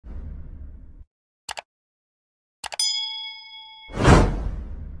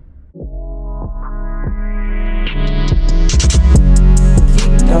Man,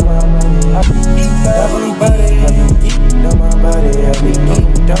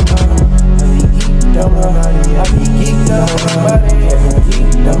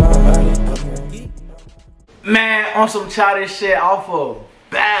 on some childish shit off of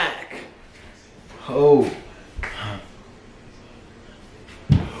back. Oh.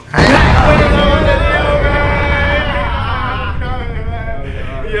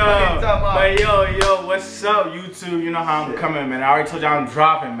 Yo, what's up, YouTube? You know how I'm coming, man. I already told y'all I'm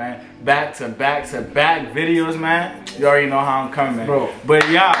dropping, man. Back to back videos, man. You already know how I'm coming, man. Bro. But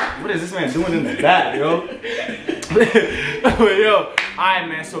y'all, what is this man doing in the back, yo? But yo, alright,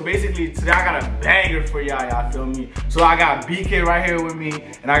 man. So basically, today I got a banger for y'all, feel me? So I got BK right here with me,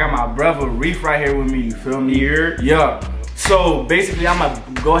 and I got my brother Reef right here with me, you feel me? Yeah. So basically, I'm gonna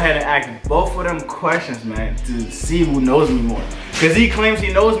go ahead and ask both of them questions, man, to see who knows me more. Cause he claims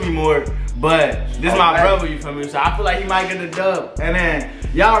he knows me more, but this is my brother, you feel me? So I feel like he might get the dub. And then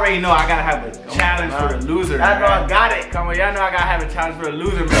y'all already know I gotta have a challenge for the loser. I know I got it. Come on, y'all know I gotta have a challenge for the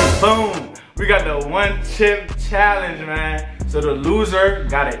loser, man. Boom! We got the one chip challenge, man. So the loser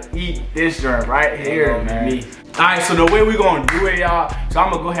gotta eat this joint right here, man. Alright, so the way we gonna do it, y'all. So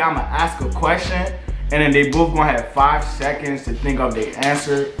I'm gonna go ahead, I'm gonna ask a question. And then they both gonna have 5 seconds to think of their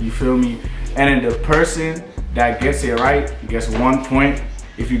answer, you feel me? And then the person that gets it right gets 1 point.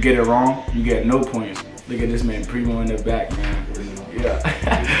 If you get it wrong, you get no points. Look at this man, Primo in the back, man. Yeah.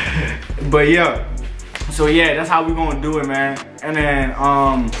 But yeah, so yeah, that's how we gonna do it, man. And then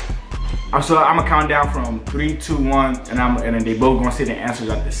so I'm gonna count down from 3, 2, 1, and then they both gonna say the answers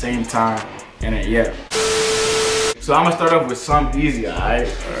at the same time. And then yeah. So I'm gonna start off with something easy, alright?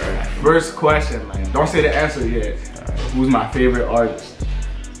 First question, man. Don't say the answer yet. Who's my favorite artist?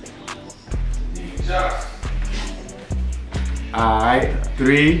 Alright,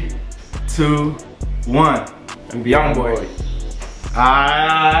 3, 2, 1. Young boy.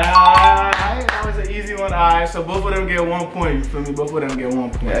 Alright, that was an easy one. Alright, so both of them get 1 point. You feel me? Both of them get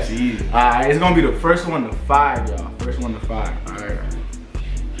 1 point. That's easy. Alright, it's gonna be the first one to 5, y'all. First one to 5. Alright.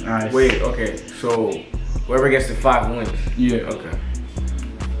 Nice. Wait, okay. So whoever gets to 5 wins. Yeah. Okay.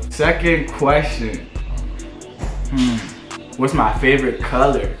 Second question. What's my favorite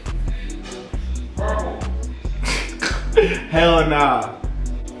color? Purple. Hell nah.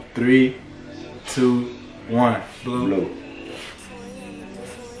 3, 2, 1. Blue.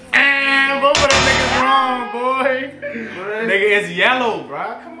 And both of them niggas wrong, boy. Nigga, it's yellow,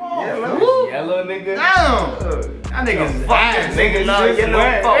 bro. Come on. Yellow? Yellow, nigga? Damn. That nigga's ass. Nigga, no, yellow.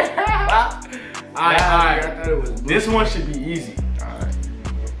 Alright. This one should be easy.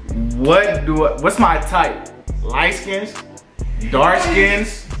 Alright. What's my type? Light skins, dark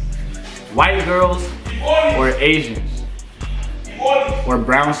skins, white girls, or Asians? Or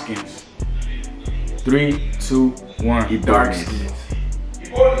brown skins? 3, 2, 1. Dark skins.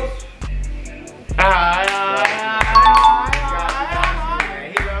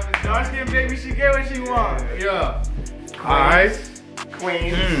 Dark skin baby, she get what she want. Yeah. Alright.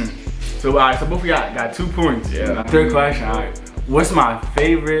 Queen. So alright, so both of y'all got 2 points. Yeah. Third question, alright. What's my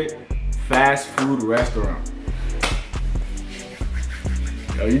favorite fast food restaurant?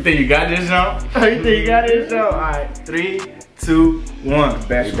 Yo, you think you got this, John? You think you got this, John? Alright, 3, 2, 1.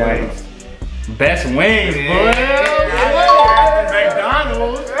 Best wings. Best wings, boy. Yeah.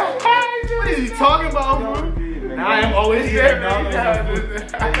 McDonald's. What is he talking about, bro? Nah, I'm always here, McDonald's.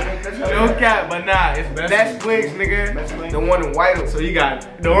 No cap, but nah, it's best wings, nigga. Best wings. The one in White Oak. So you got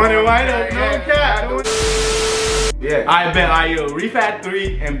the one in White Oak, no cap. Yeah. I bet, alright, yo, Reef had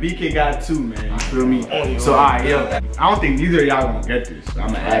 3 and BK got 2, man. You feel me? So alright, yo, I don't think neither of y'all gonna get this. So I'm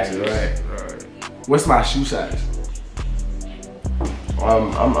gonna ask you, right? What's my shoe size?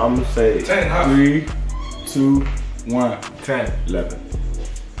 I'm gonna say 10. 3, 2, 1. 10. 11.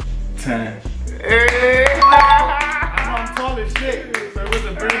 10. I'm tall as shit. So it was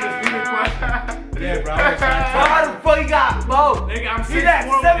a very misleading question. Yeah, bro. How the fuck you got both? Nigga, I'm 6'4". He like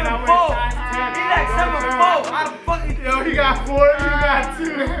 7'4". He like 7'4". How the fuck you? Yo, he got 4. You got 2.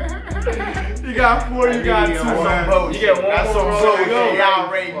 You got 4. You got 2. You get 1. That's some bullshit. Y'all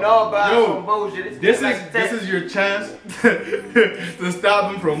already know about some bullshit. This is your chance to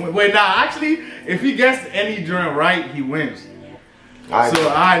stop him from. Wait, nah. Actually, if he gets any joint right, he wins. So,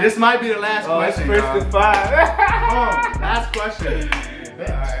 alright, this might be the last question. First to 5. Last question.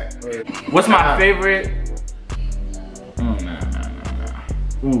 Alright. What's my favorite? Nah.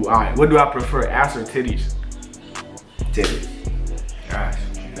 Ooh, alright. What do I prefer, ass or titties? Titties. Gosh.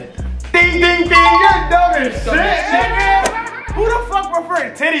 Ding, ding, ding. You're dumb as shit, nigga. Who the fuck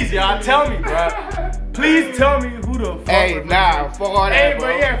prefer titties, y'all? Tell me, bro. Please tell me who the fuck. Hey, nah, fuck all that. Hey,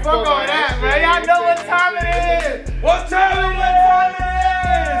 but yeah, fuck all that, bro. Y'all know what time it is. What time it is?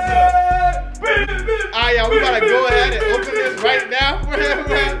 Alright, y'all, we gotta go ahead and open this right now for him,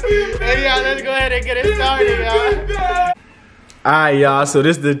 man. Hey, y'all, let's go ahead and get it started, y'all. Alright, y'all, so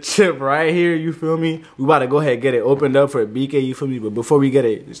this is the chip right here, you feel me? We about to go ahead and get it opened up for BK, you feel me? But before we get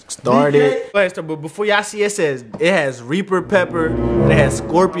it started, but before y'all see, it has Reaper pepper and it has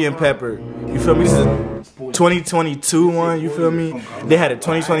Scorpion pepper. You feel me? This is a 2022 one, you feel me? They had a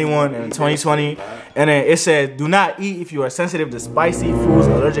 2021 and a 2020. And then it said, do not eat if you are sensitive to spicy foods,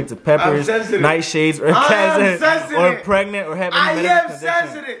 allergic to peppers, nightshades, or pregnant, or have any medical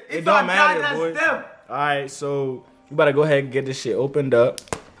condition. It don't matter, boy. Alright, so you better go ahead and get this shit opened up.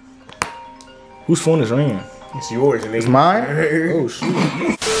 Whose phone is ringing? It's yours, nigga. It's mine? Oh, shoot.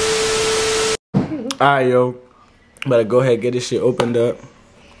 Alright, yo. Better go ahead and get this shit opened up.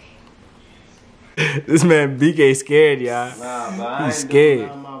 This man BK scared, y'all. Nah, bro. He's scared.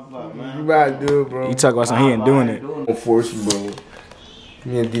 You about to do it, bro. You talk about something, he ain't doing it. I'm gonna force you, bro.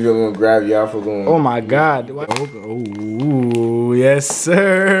 Me and D gonna grab y'all for going. Oh my God. Oh, yes,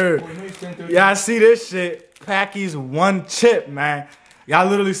 sir. Y'all see this shit? Paqui's One Chip, man. Y'all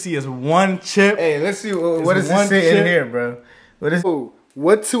literally see it's one chip. Hey, let's see what does it say in here, bro.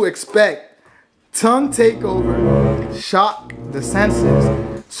 What to expect? Tongue takeover, shock the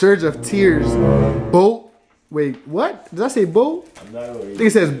senses, surge of tears, bolt. Wait, what? Did I say bolt? I think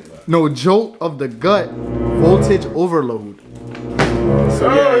it says no, jolt of the gut, voltage overload. So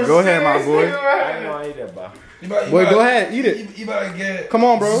yeah, go ahead, my boy. I know I eat that, bro. Boy, go ahead, eat it. You better get it. Come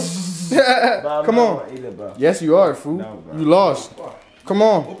on, bro. Come on. Eat it, bro. Yes, you are, fool. No, you lost. Come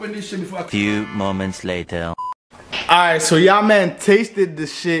on. Open this shit before I... Few moments later. Alright, so y'all man tasted the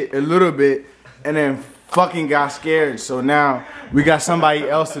shit a little bit and then fucking got scared. So now we got somebody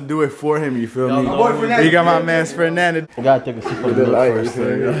else to do it for him, you feel me? We got my man's Fernando. I gotta take a sip of the light first, you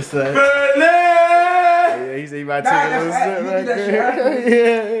know what I'm saying? Yeah, he said he about to take a little sip right there.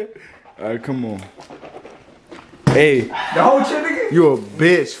 Yeah. Alright, come on. Hey, The whole shit, nigga? you a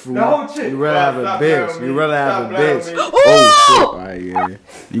bitch, fool. The whole shit. You rather have a bitch. You rather have a bitch. Oh shit. Alright, yeah.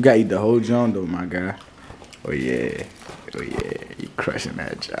 You gotta eat the whole John though, my guy. Oh yeah. Oh yeah. You crushing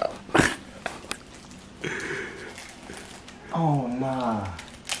that job. Oh, nah.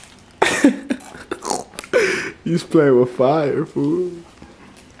 You just playing with fire, fool.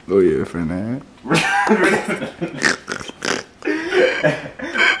 Oh yeah, Fernand.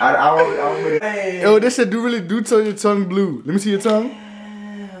 Oh, that shit really do turn your tongue blue. Let me see your tongue.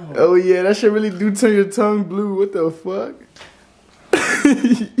 Oh yeah, that shit really do turn your tongue blue. What the fuck?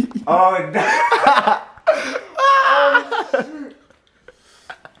 Oh,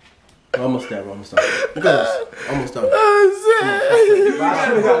 almost there, almost done. Almost done. Oh shit.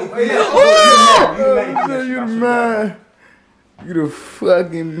 You the man. You the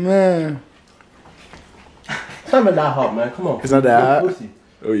fucking man. It's not that hot, man. Come on. It's not that hot? Pussy.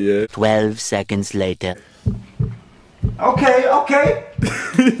 Oh yeah. 12 seconds later. Okay.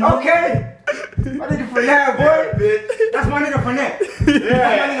 My nigga Fernand, boy. That's my nigga Fernand. Yeah.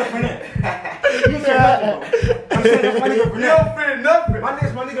 That's my nigga Fernand. You said nothing, bro. I'm saying that's my nigga Fernand. You don't fit nothing. My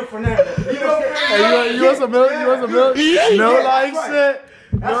nigga Fernand. You don't fit nothing. Hey, you want some milk? You want some milk? No, like shit.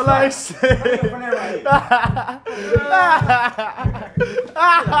 No, like shit.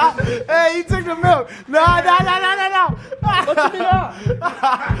 Hey, he took the milk. No. What you mean?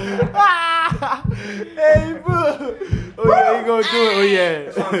 Hey, boo. Oh yeah, you gonna do it?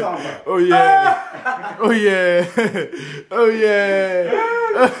 Oh yeah. Oh yeah. Oh yeah.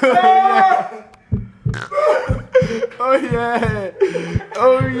 Oh yeah.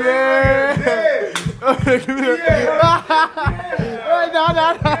 Oh yeah. No.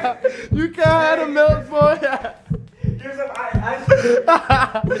 You can't have the milk, boy. Give some ice.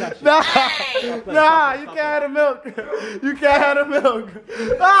 Nah, you can't have the milk. You can't have the milk.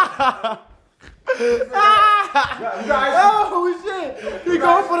 Oh shit! He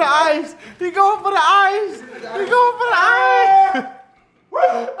going for the ice. He going for the ice.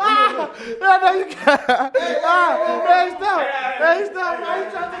 No, you can't. Hey, stop. Why you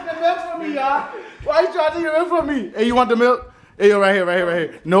trying to take the milk from me, y'all? Why you trying to take the milk from me? Hey, you want the milk? Hey, yo, right here.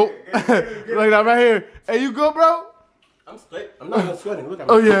 Nope. Like that, right here. Hey, you good, bro? I'm straight. I'm not even sweating. Look at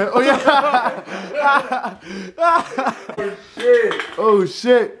me. Oh yeah. Oh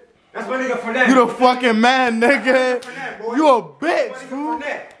shit. That's my nigga Fernand. You the fucking man, nigga. You a bitch, fool.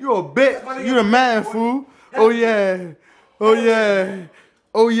 You a bitch. You the man, fool. Oh yeah. Oh yeah.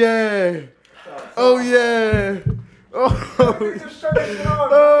 Oh yeah. Oh yeah. Oh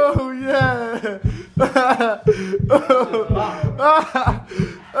yeah.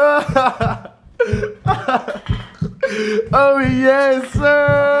 Oh yes,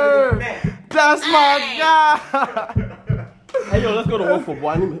 sir. That's my guy. Hey yo, let's go to Waffle, boy.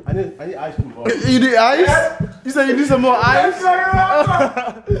 I need ice cream, boy. You need ice? You said you need some more ice?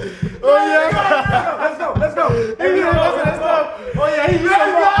 Oh yeah. Let's go. Hey, oh yeah, he needs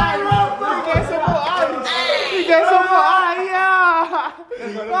some more ice. He got some more ice. Yeah.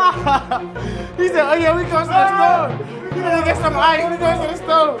 He said, oh yeah, we go to the store. You need to get some ice. We go to the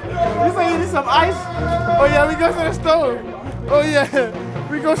store. You say you need some ice? Oh yeah, we go to the store. Oh yeah,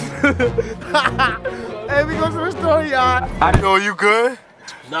 we go to hey, we go to the store, y'all. Yo, you good?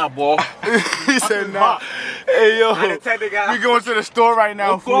 Nah, boy. He said nah. Hey yo, we going to the store right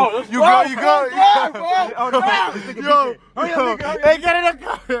now, fool. You go. Yo, hey, get in the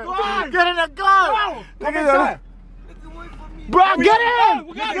car. Get in the car. Bro, get in!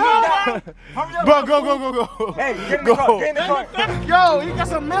 Bro, go. Hey, get in the car. Yo, he got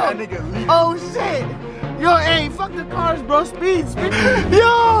some milk. Oh shit. Yo, hey, fuck the cars, bro. Speed.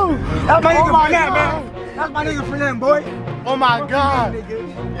 Yo! That's my nigga Fernand, man. That's my nigga Fernand, boy. Oh my god.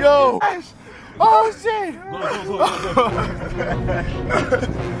 Yo. Oh shit. Oh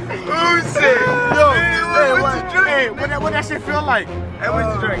shit. Yo, hey, what that shit feel like? Hey,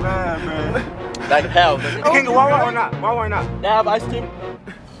 what's the drink? Man. Like hell. King of Wawa or not? Wawa or not? They have ice cream?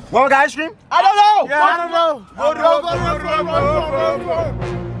 Wawa got ice cream? I don't know. Yeah, I don't know. Go.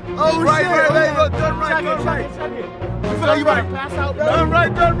 Oh shit. Turn right. You feel like you about to pass out? Turn right.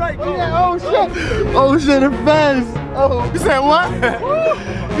 Yeah, oh shit, the fence. Oh. You said what?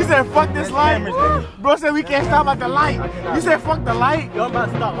 You said fuck this light? Bro said we can't stop at the light. You said fuck the light? Yo, I'm about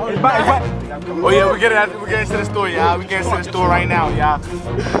to stop. Oh yeah, we're getting to the store, y'all. We getting to the store right now, y'all.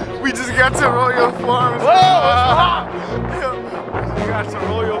 We just got to Royal Farms. We got to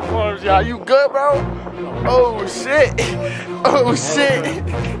Royal Farms, y'all. You good, bro? Oh shit.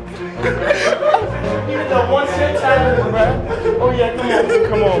 He did the 1 chip challenge, bro. Oh yeah,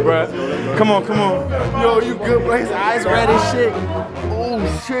 come on, bro. Come on. Yo, you good, bro? His eyes red as shit. Oh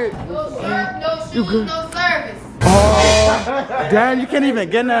shit. You good? No service. Oh, damn, you can't even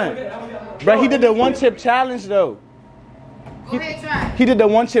get none. Bro, he did the 1 chip challenge though. Go ahead, try. He did the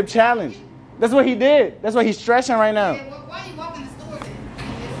 1 chip challenge. That's what he did. That's why he's stressing right now. Why you walking the store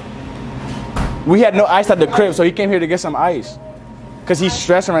then? We had no ice at the crib, so he came here to get some ice. Cause he's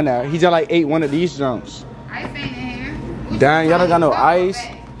stressing right now. He just like ate one of these drunks. Ice ain't in here. Damn, y'all don't got no ice.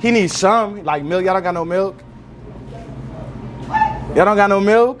 He needs some, like milk. Y'all don't got no milk. What? Y'all don't got no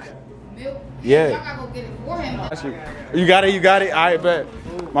milk? Milk? Yeah. Y'all gotta go get it for him. You got it. All right, bet.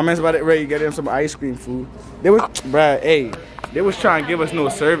 My man's about to ready to get him some ice cream food. They was, bruh, hey, they was trying to give us no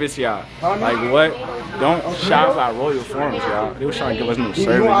service, y'all. Like what? Don't shop at Royal Farms, y'all. They was trying to give us no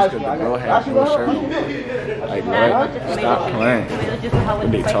service because the bro had no service. Like what? Stop playing.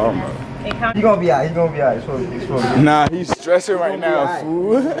 What they talking about? He gonna be alright. Nah, he's stressing right now,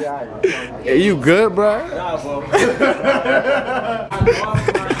 fool. Hey, you good, bro? Nah, bro.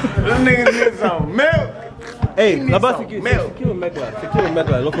 This nigga need some milk. Hey, secure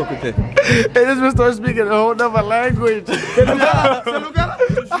Megla. Look at it. Hey, this man started speaking a whole nother language.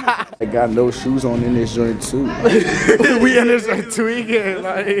 I got no shoes on in this joint too. We in this joint tweaking,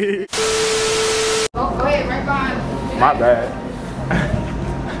 like. Go ahead, right behind. My bad.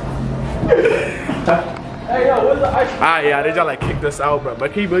 Hey, yo, where's the ice cream? Ah, yeah, they just like kicked us out, bro.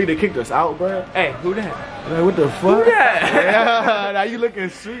 But can you believe they kicked us out, bro? Hey, who that? Like, what the fuck? Who that? Yeah, now you looking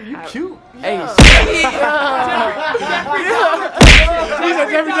sweet. You cute. Hey, he's a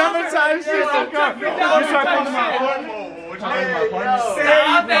Jeffrey Dahmer type shit. Stop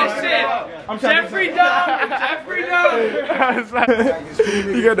that shit! Jeffrey Dahmer!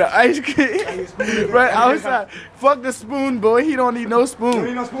 You got the ice cream right outside. Fuck the spoon, boy. He don't need no spoon. You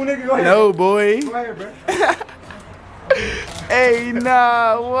need no spoon, nigga? Go ahead. No, boy. Go ahead, bro. Hey,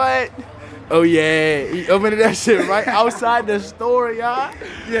 nah, what? Oh yeah, he opened that shit right outside the store, y'all.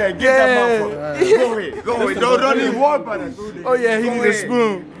 Yeah, get that motherfucker. Go ahead. Don't need water by that. Oh yeah, he needs a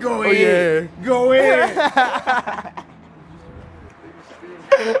spoon. Go ahead. Go ahead.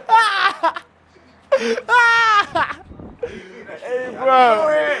 Hey, bro.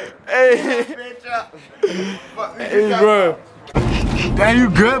 Hey, bro. Damn, you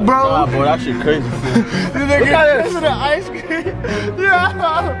good, bro? Nah, bro, that shit crazy. This is the ice cream. Yeah.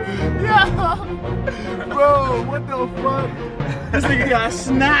 Bro, what the fuck? This nigga got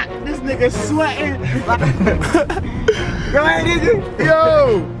snapped. This nigga sweating. Go ahead, nigga.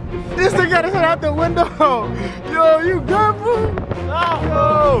 Yo, this nigga got his head out the window. Yo, you good, bro?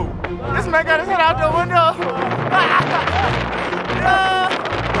 Yo, this man got his head out the window. Yo.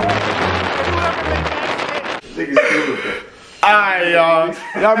 Nigga stupid, bro. Alright, y'all.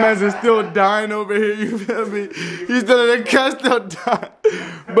 Y'all mans is still dying over here, you feel me? He's still in the cut, still dying.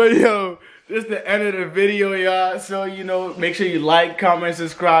 But yo, this is the end of the video, y'all. So, you know, make sure you like, comment,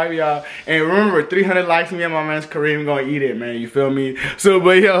 subscribe, y'all. And remember, 300 likes, me and my man's Kareem gonna eat it, man. You feel me? So,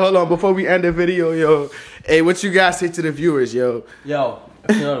 but yo, hold on. Before we end the video, yo, hey, what you guys say to the viewers, yo? Yo,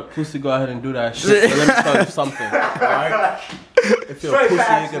 if you're a pussy, go ahead and do that shit. So let me tell you something, alright? If you're a pussy,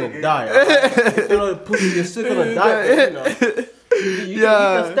 you're gonna die, alright? If you're not a pussy, you're still gonna die, but, you know. You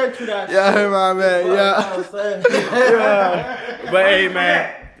can stand to that shit. Yeah, heard my man, yeah. But hey,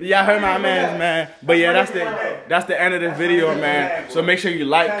 man. Y'all heard my man. But yeah, that's the end of the video, man. So make sure you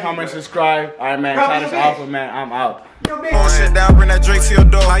like, comment, subscribe. Alright, man. Shout out to Alpha, man. I'm out. Sit down, bring that drink to your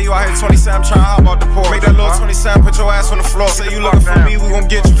door. Now you out here 27, trying to hop out the porch. Make that little 27, put your ass on the floor. Say you looking for me, we gon'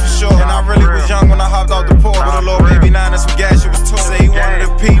 get you for sure. And I really was young when I hopped out the porch. With a little baby 9 and some gas, shit was too. Say he wanted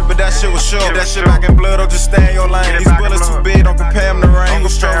to pee, but that shit was sure. Get that shit back in blood, don't just stay in your lane. These bullets too big, don't compare them to rain. You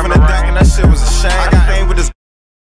go straight